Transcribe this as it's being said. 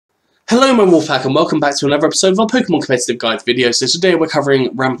Hello my Wolfpack and welcome back to another episode of our Pokemon Competitive Guide video. So today we're covering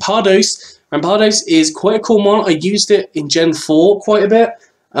Rampardos. Rampardos is quite a cool one. I used it in Gen 4 quite a bit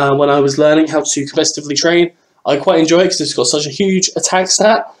when I was learning how to competitively train. I quite enjoy it because it's got such a huge attack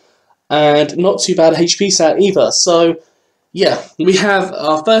stat and not too bad HP stat either. So yeah, we have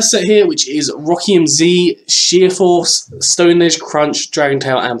our first set here, which is Rocky MZ, Sheer Force, Stone Edge, Crunch, Dragon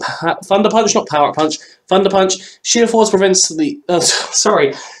Tail, and Thunder Punch, not Power Punch, Thunder Punch. Sheer Force prevents the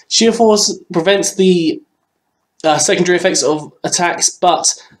Sheer Force prevents the secondary effects of attacks,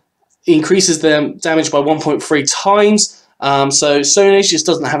 but increases their damage by 1.3 times. So Stone Edge just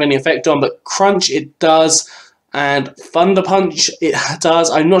doesn't have any effect on, but Crunch it does, and Thunder Punch it does.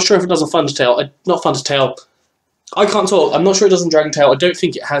 I'm not sure if it does on Thunder Tail. Not Thunder Tail. I can't talk. I'm not sure it does on Dragon Tail. I don't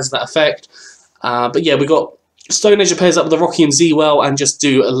think it has that effect. But yeah, we got Stone Edge pairs up with the Rocky and Z well and just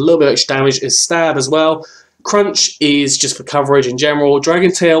do a little bit of extra damage. Is Stab as well. Crunch is just for coverage in general.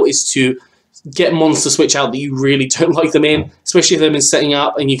 Dragon Tail is to get monster switch out that you really don't like them in, especially if they've been setting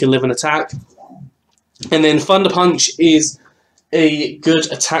up and you can live an attack. And then Thunder Punch is a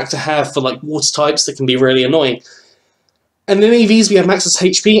good attack to have for like water types that can be really annoying. And then EVs, we have max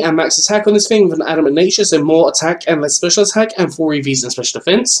HP and max attack on this thing with an adamant nature, so more attack and less special attack, and 4 EVs and special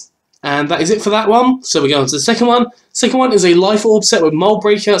defense. And that is it for that one. So we go on to the second one. Second one is a Life Orb set with Mold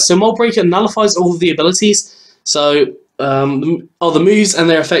Breaker. So Mold Breaker nullifies all of the abilities. So all the moves and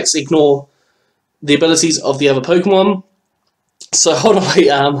their effects ignore the abilities of the other Pokemon. So hold on,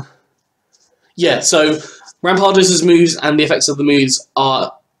 wait. Yeah, so Rampardos' moves and the effects of the moves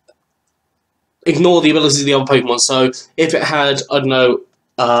are ignore the abilities of the other Pokemon. So if it had, I don't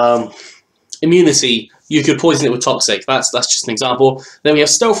know, immunity, you could poison it with Toxic. That's just an example. Then we have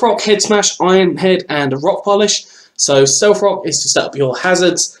Stealth Rock, Head Smash, Iron Head, and Rock Polish. So Stealth Rock is to set up your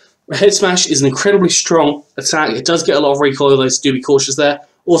hazards. Head Smash is an incredibly strong attack. It does get a lot of recoil, though, so do be cautious there.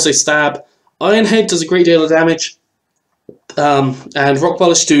 Also Stab. Iron Head does a great deal of damage. And Rock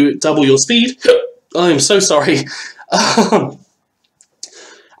Polish to double your speed. I am so sorry. And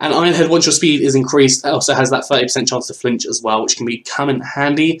Iron Head, once your speed is increased, also has that 30% chance to flinch as well, which can come in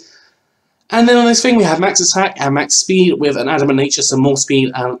handy. And then on this thing, we have max attack and max speed with an adamant nature, so more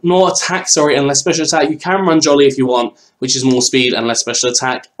speed and more attack, and less special attack. You can run Jolly if you want, which is more speed and less special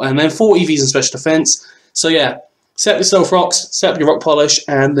attack. And then 4 EVs and special defense. So yeah, set up your Stealth Rocks, set up your Rock Polish,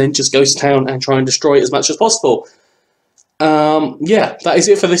 and then just go to town and try and destroy it as much as possible. Yeah, that is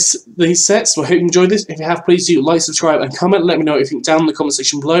it for these sets. So I hope you enjoyed this. If you have, please do like, subscribe, and comment. Let me know what you think down in the comment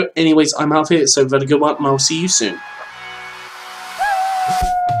section below. Anyways, I'm out of here, so have a good one, and I'll see you soon.